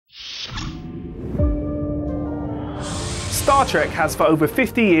Star Trek has for over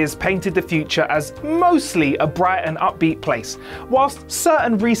 50 years painted the future as mostly a bright and upbeat place. Whilst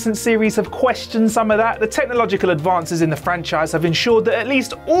certain recent series have questioned some of that, the technological advances in the franchise have ensured that at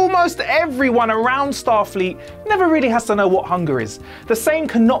least almost everyone around Starfleet never really has to know what hunger is. The same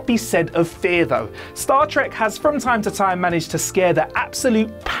cannot be said of fear though. Star Trek has from time to time managed to scare the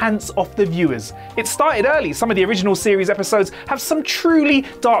absolute pants off the viewers. It started early. Some of the original series episodes have some truly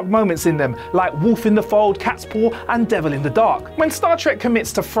dark moments in them, like Wolf in the Fold, Cat's Paw and Devil in the Dark. When Star Trek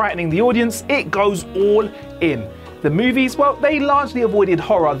commits to frightening the audience, it goes all in. The movies, well, they largely avoided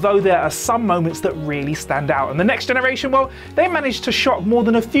horror, though there are some moments that really stand out. And The Next Generation, well, they managed to shock more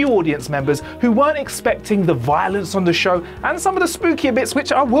than a few audience members who weren't expecting the violence on the show and some of the spookier bits,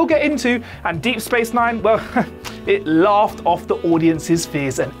 which I will get into. And Deep Space Nine, well, it laughed off the audience's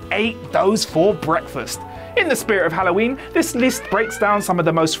fears and ate those for breakfast. In the spirit of Halloween, this list breaks down some of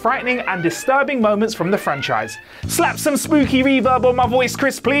the most frightening and disturbing moments from the franchise. Slap some spooky reverb on my voice,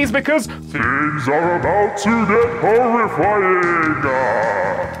 Chris, please, because things are about to get horrifying!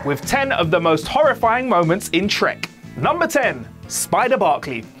 With 10 of the most horrifying moments in Trek. Number 10. Spider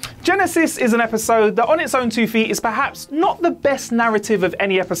Barkley. Genesis is an episode that on its own 2 feet is perhaps not the best narrative of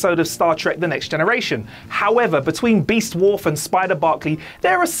any episode of Star Trek The Next Generation. However, between Beast Wharf and Spider Barkley,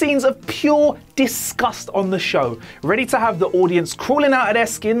 there are scenes of pure disgust on the show, ready to have the audience crawling out of their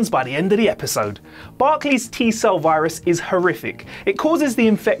skins by the end of the episode. Barkley's T-cell virus is horrific. It causes the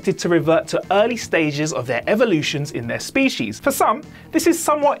infected to revert to early stages of their evolutions in their species. For some, this is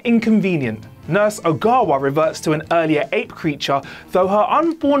somewhat inconvenient. Nurse Ogawa reverts to an earlier ape creature, though her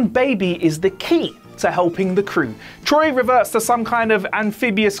unborn baby is the key to helping the crew. Troy reverts to some kind of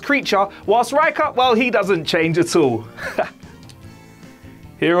amphibious creature, whilst Riker, well, he doesn't change at all.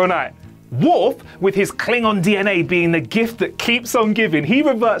 Here all night. Worf, with his Klingon DNA being the gift that keeps on giving, he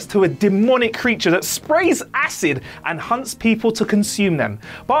reverts to a demonic creature that sprays acid and hunts people to consume them.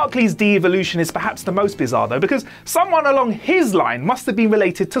 Barkley's de-evolution is perhaps the most bizarre though, because someone along his line must have been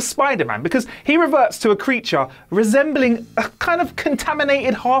related to Spider-Man, because he reverts to a creature resembling a kind of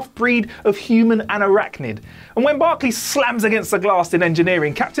contaminated half-breed of human and arachnid. And when Barkley slams against the glass in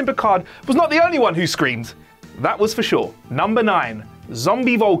engineering, Captain Picard was not the only one who screamed. That was for sure. Number 9.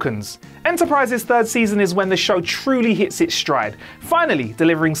 Zombie Vulcans. Enterprise's 3rd season is when the show truly hits its stride, finally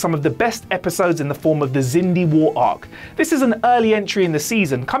delivering some of the best episodes in the form of the Xindi War arc. This is an early entry in the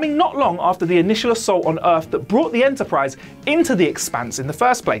season, coming not long after the initial assault on Earth that brought the Enterprise into the Expanse in the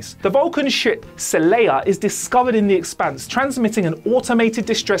first place. The Vulcan ship Seleia is discovered in the Expanse, transmitting an automated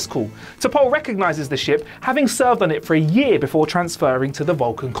distress call. T'Pol recognizes the ship, having served on it for a year before transferring to the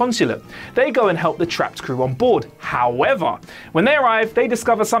Vulcan consulate. They go and help the trapped crew on board. However, when they arrive, they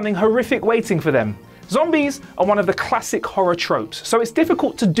discover something horrific waiting for them. Zombies are one of the classic horror tropes, so it's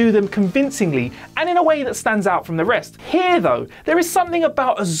difficult to do them convincingly and in a way that stands out from the rest. Here though, there is something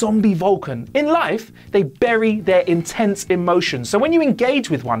about a zombie Vulcan. In life, they bury their intense emotions, so when you engage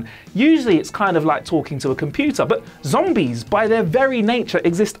with one, usually it's kind of like talking to a computer, but zombies, by their very nature,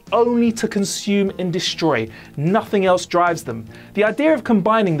 exist only to consume and destroy. Nothing else drives them. The idea of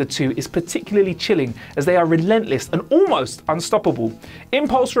combining the two is particularly chilling, as they are relentless and almost unstoppable.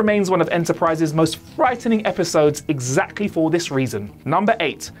 Impulse remains one of Enterprise's most frightening episodes exactly for this reason. Number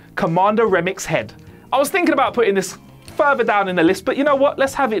 8. Commander Remmick's head. I was thinking about putting this further down in the list, but you know what?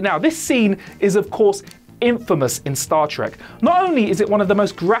 Let's have it now. This scene is, of course, infamous in Star Trek. Not only is it one of the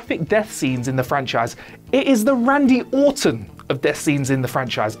most graphic death scenes in the franchise, it is the Randy Orton of death scenes in the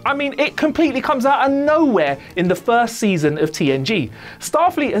franchise. I mean, it completely comes out of nowhere in the first season of TNG.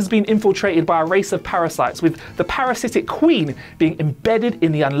 Starfleet has been infiltrated by a race of parasites, with the parasitic queen being embedded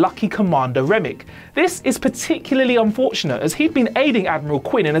in the unlucky Commander Remmick. This is particularly unfortunate, as he'd been aiding Admiral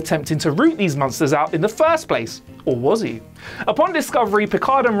Quinn in attempting to root these monsters out in the first place. Or was he? Upon discovery,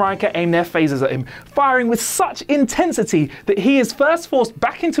 Picard and Riker aim their phasers at him, firing with such intensity that he is first forced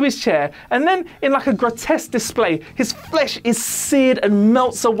back into his chair, and then, in like a grotesque display, his flesh is seared and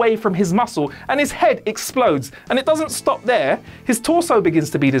melts away from his muscle, and his head explodes. And it doesn't stop there. His torso begins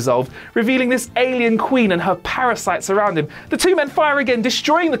to be dissolved, revealing this alien queen and her parasites around him. The two men fire again,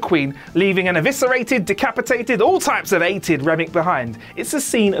 destroying the queen, leaving an eviscerated, decapitated, all types of hated Remmick behind. It's a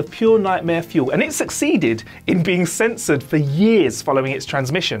scene of pure nightmare fuel, and it succeeded in being censored for years following its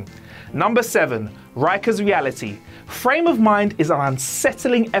transmission. Number 7. Riker's reality. Frame of Mind is an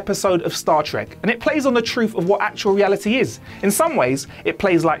unsettling episode of Star Trek, and it plays on the truth of what actual reality is. In some ways, it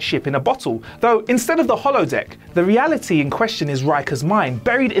plays like ship in a bottle, though instead of the holodeck, the reality in question is Riker's mind,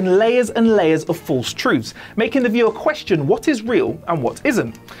 buried in layers and layers of false truths, making the viewer question what is real and what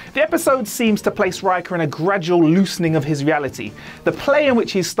isn't. The episode seems to place Riker in a gradual loosening of his reality. The play in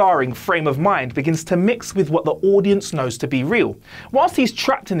which he's starring, Frame of Mind, begins to mix with what the audience knows to be real. Whilst he's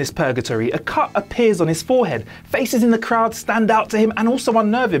trapped in this purgatory, a cut appears on his forehead. Faces in the crowd stand out to him and also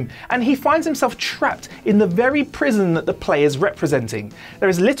unnerve him, and he finds himself trapped in the very prison that the play is representing. There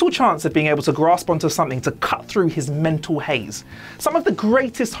is little chance of being able to grasp onto something to cut through his mental haze. Some of the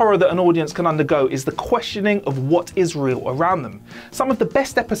greatest horror that an audience can undergo is the questioning of what is real around them. Some of the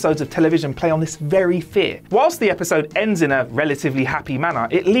best episodes of television play on this very fear. Whilst the episode ends in a relatively happy manner,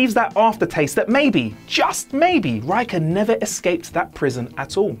 it leaves that aftertaste that maybe, just maybe, Riker never escaped that prison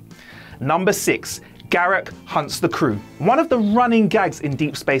at all. Number 6. Garak hunts the crew. One of the running gags in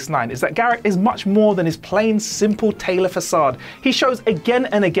Deep Space Nine is that Garak is much more than his plain, simple tailor facade. He shows again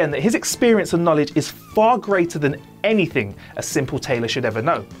and again that his experience and knowledge is far greater than anything a simple tailor should ever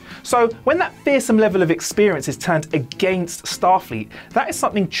know. So when that fearsome level of experience is turned against Starfleet, that is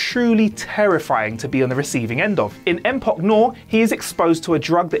something truly terrifying to be on the receiving end of. In Empok Nor, he is exposed to a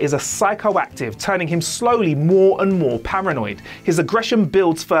drug that is a psychoactive, turning him slowly more and more paranoid. His aggression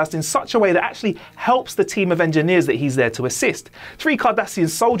builds first in such a way that actually helps the team of engineers that he's there to assist. 3 Cardassian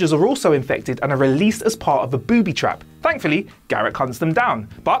soldiers are also infected and are released as part of a booby trap. Thankfully, Garak hunts them down,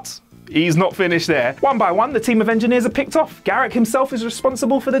 but he's not finished there. One by one, the team of engineers are picked off. Garak himself is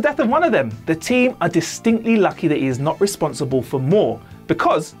responsible for the death of one of them. The team are distinctly lucky that he is not responsible for more,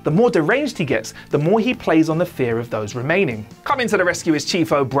 because the more deranged he gets, the more he plays on the fear of those remaining. Coming to the rescue is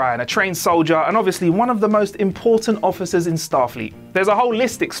Chief O'Brien, a trained soldier and obviously one of the most important officers in Starfleet. There's a whole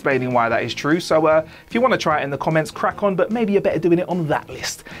list explaining why that is true, so if you want to try it in the comments, crack on, but maybe you're better doing it on that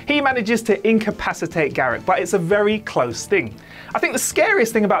list. He manages to incapacitate Garak, but it's a very close thing. I think the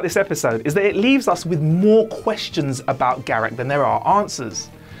scariest thing about this episode is that it leaves us with more questions about Garak than there are answers.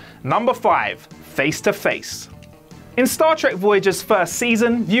 Number 5. Face to Face. In Star Trek Voyager's first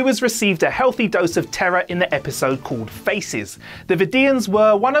season, viewers received a healthy dose of terror in the episode called Faces. The Vidians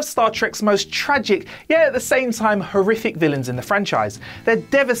were one of Star Trek's most tragic, yet at the same time horrific villains in the franchise. They're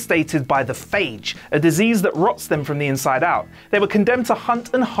devastated by the phage, a disease that rots them from the inside out. They were condemned to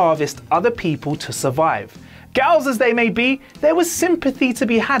hunt and harvest other people to survive. Gals as they may be, there was sympathy to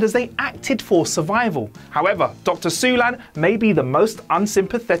be had as they acted for survival. However, Dr. Sulan may be the most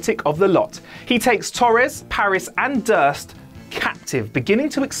unsympathetic of the lot. He takes Torres, Paris and Durst captive, beginning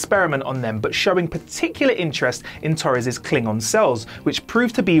to experiment on them but showing particular interest in Torres' Klingon cells, which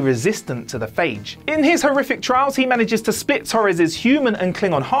prove to be resistant to the phage. In his horrific trials, he manages to split Torres' human and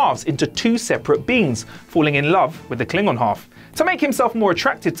Klingon halves into 2 separate beings, falling in love with the Klingon half. To make himself more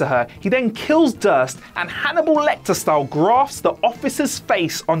attractive to her, he then kills Durst and Hannibal Lecter style grafts the officer's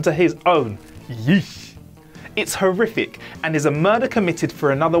face onto his own. Yeesh. It's horrific and is a murder committed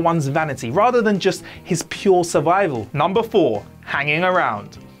for another one's vanity rather than just his pure survival. Number 4. Hanging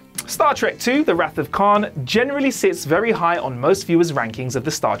around. Star Trek II: The Wrath of Khan generally sits very high on most viewers' rankings of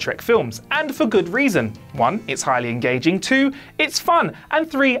the Star Trek films, and for good reason. 1. It's highly engaging, 2. It's fun, and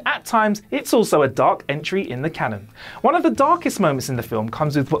 3. At times, it's also a dark entry in the canon. One of the darkest moments in the film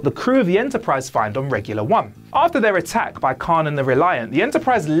comes with what the crew of the Enterprise find on Regular One. After their attack by Khan and the Reliant, the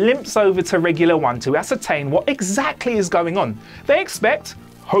Enterprise limps over to Regular One to ascertain what exactly is going on. They expect,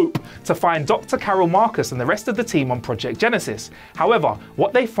 hope, to find Dr. Carol Marcus and the rest of the team on Project Genesis. However,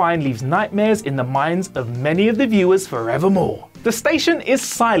 what they find leaves nightmares in the minds of many of the viewers forevermore. The station is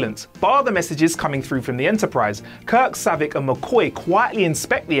silent, bar the messages coming through from the Enterprise. Kirk, Savick and McCoy quietly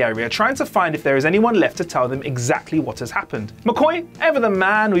inspect the area, trying to find if there is anyone left to tell them exactly what has happened. McCoy, ever the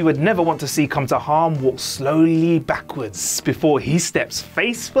man we would never want to see come to harm, walks slowly backwards before he steps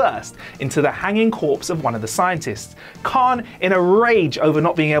face first into the hanging corpse of one of the scientists. Khan, in a rage over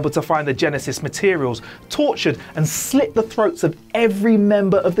not being able to find the Genesis materials, tortured and slit the throats of every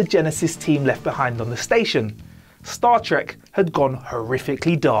member of the Genesis team left behind on the station. Star Trek had gone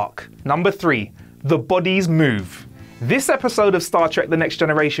horrifically dark. Number 3. The Bodies Move. This episode of Star Trek: The Next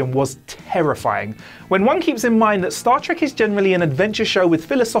Generation was terrifying. When one keeps in mind that Star Trek is generally an adventure show with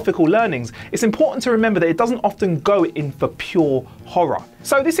philosophical learnings, it's important to remember that it doesn't often go in for pure horror.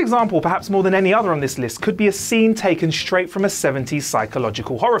 So this example, perhaps more than any other on this list, could be a scene taken straight from a 70s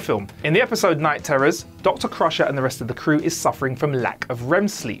psychological horror film. In the episode Night Terrors, Dr. Crusher and the rest of the crew is suffering from lack of REM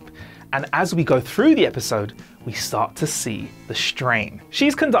sleep. And as we go through the episode, we start to see the strain.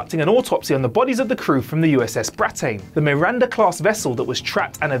 She's conducting an autopsy on the bodies of the crew from the USS Brattain, the Miranda-class vessel that was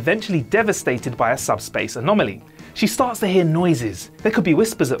trapped and eventually devastated by a subspace anomaly. she starts to hear noises. There could be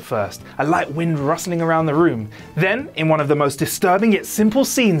whispers at first, a light wind rustling around the room. Then, in one of the most disturbing yet simple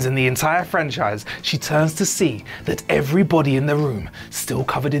scenes in the entire franchise, she turns to see that everybody in the room, still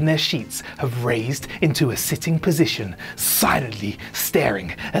covered in their sheets, have raised into a sitting position, silently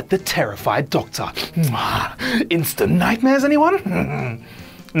staring at the terrified Doctor. Instant nightmares, anyone?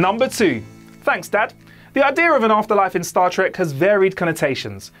 Number 2. Thanks, Dad. The idea of an afterlife in Star Trek has varied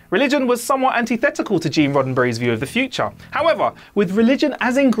connotations. Religion was somewhat antithetical to Gene Roddenberry's view of the future. However, with religion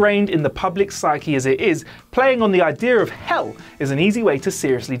as ingrained in the public psyche as it is, playing on the idea of hell is an easy way to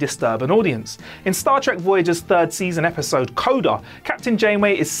seriously disturb an audience. In Star Trek Voyager's 3rd season episode Coda, Captain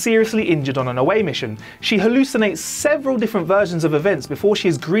Janeway is seriously injured on an away mission. She hallucinates several different versions of events before she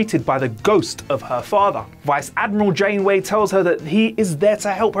is greeted by the ghost of her father. Vice Admiral Janeway tells her that he is there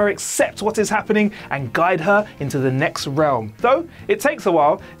to help her accept what is happening and guide her into the next realm. Though it takes a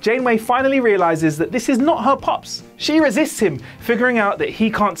while, Janeway finally realizes that this is not her pops. She resists him, figuring out that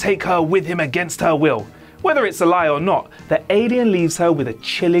he can't take her with him against her will. Whether it's a lie or not, the alien leaves her with a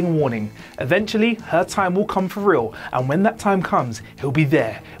chilling warning. Eventually, her time will come for real, and when that time comes, he'll be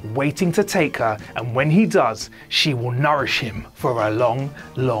there, waiting to take her, and when he does, she will nourish him for a long,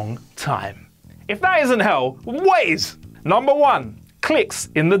 long time. If that isn't hell, what is? Number 1. Clicks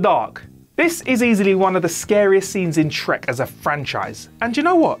in the dark. This is easily one of the scariest scenes in Trek as a franchise. And you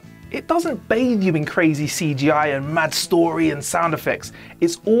know what? It doesn't bathe you in crazy CGI and mad story and sound effects.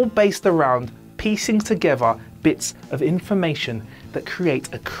 It's all based around piecing together bits of information that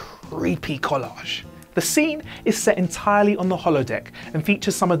create a creepy collage. The scene is set entirely on the holodeck and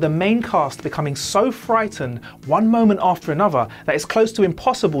features some of the main cast becoming so frightened one moment after another that it's close to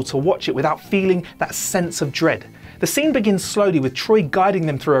impossible to watch it without feeling that sense of dread. The scene begins slowly with Troy guiding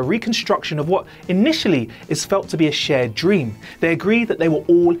them through a reconstruction of what initially is felt to be a shared dream. They agree that they were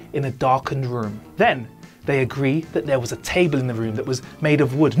all in a darkened room. Then, they agree that there was a table in the room that was made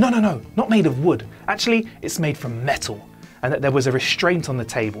of wood. No, not made of wood. Actually, it's made from metal. And that there was a restraint on the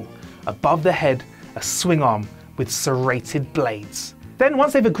table. Above the head, a swing arm with serrated blades. Then,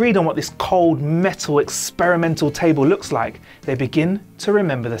 once they've agreed on what this cold metal experimental table looks like, they begin to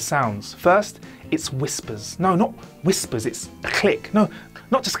remember the sounds. First, it's whispers. No, not whispers, it's a click. No,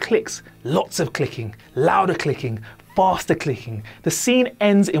 not just clicks, lots of clicking, louder clicking, faster clicking. The scene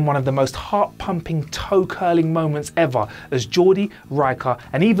ends in one of the most heart-pumping, toe-curling moments ever as Geordi, Riker,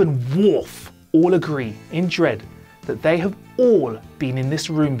 and even Worf all agree, in dread, that they have all been in this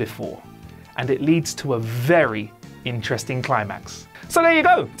room before. And it leads to a very interesting climax. So there you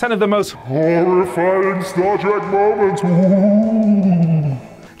go, 10 of the most horrifying Star Trek moments. Ooh.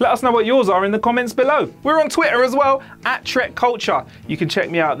 Let us know what yours are in the comments below. We're on Twitter as well, @TrekCulture. You can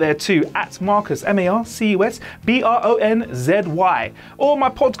check me out there too, @Marcus, MarcusBronzy, or my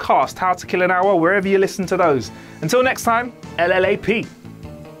podcast, How to Kill an Hour, wherever you listen to those. Until next time, LLAP.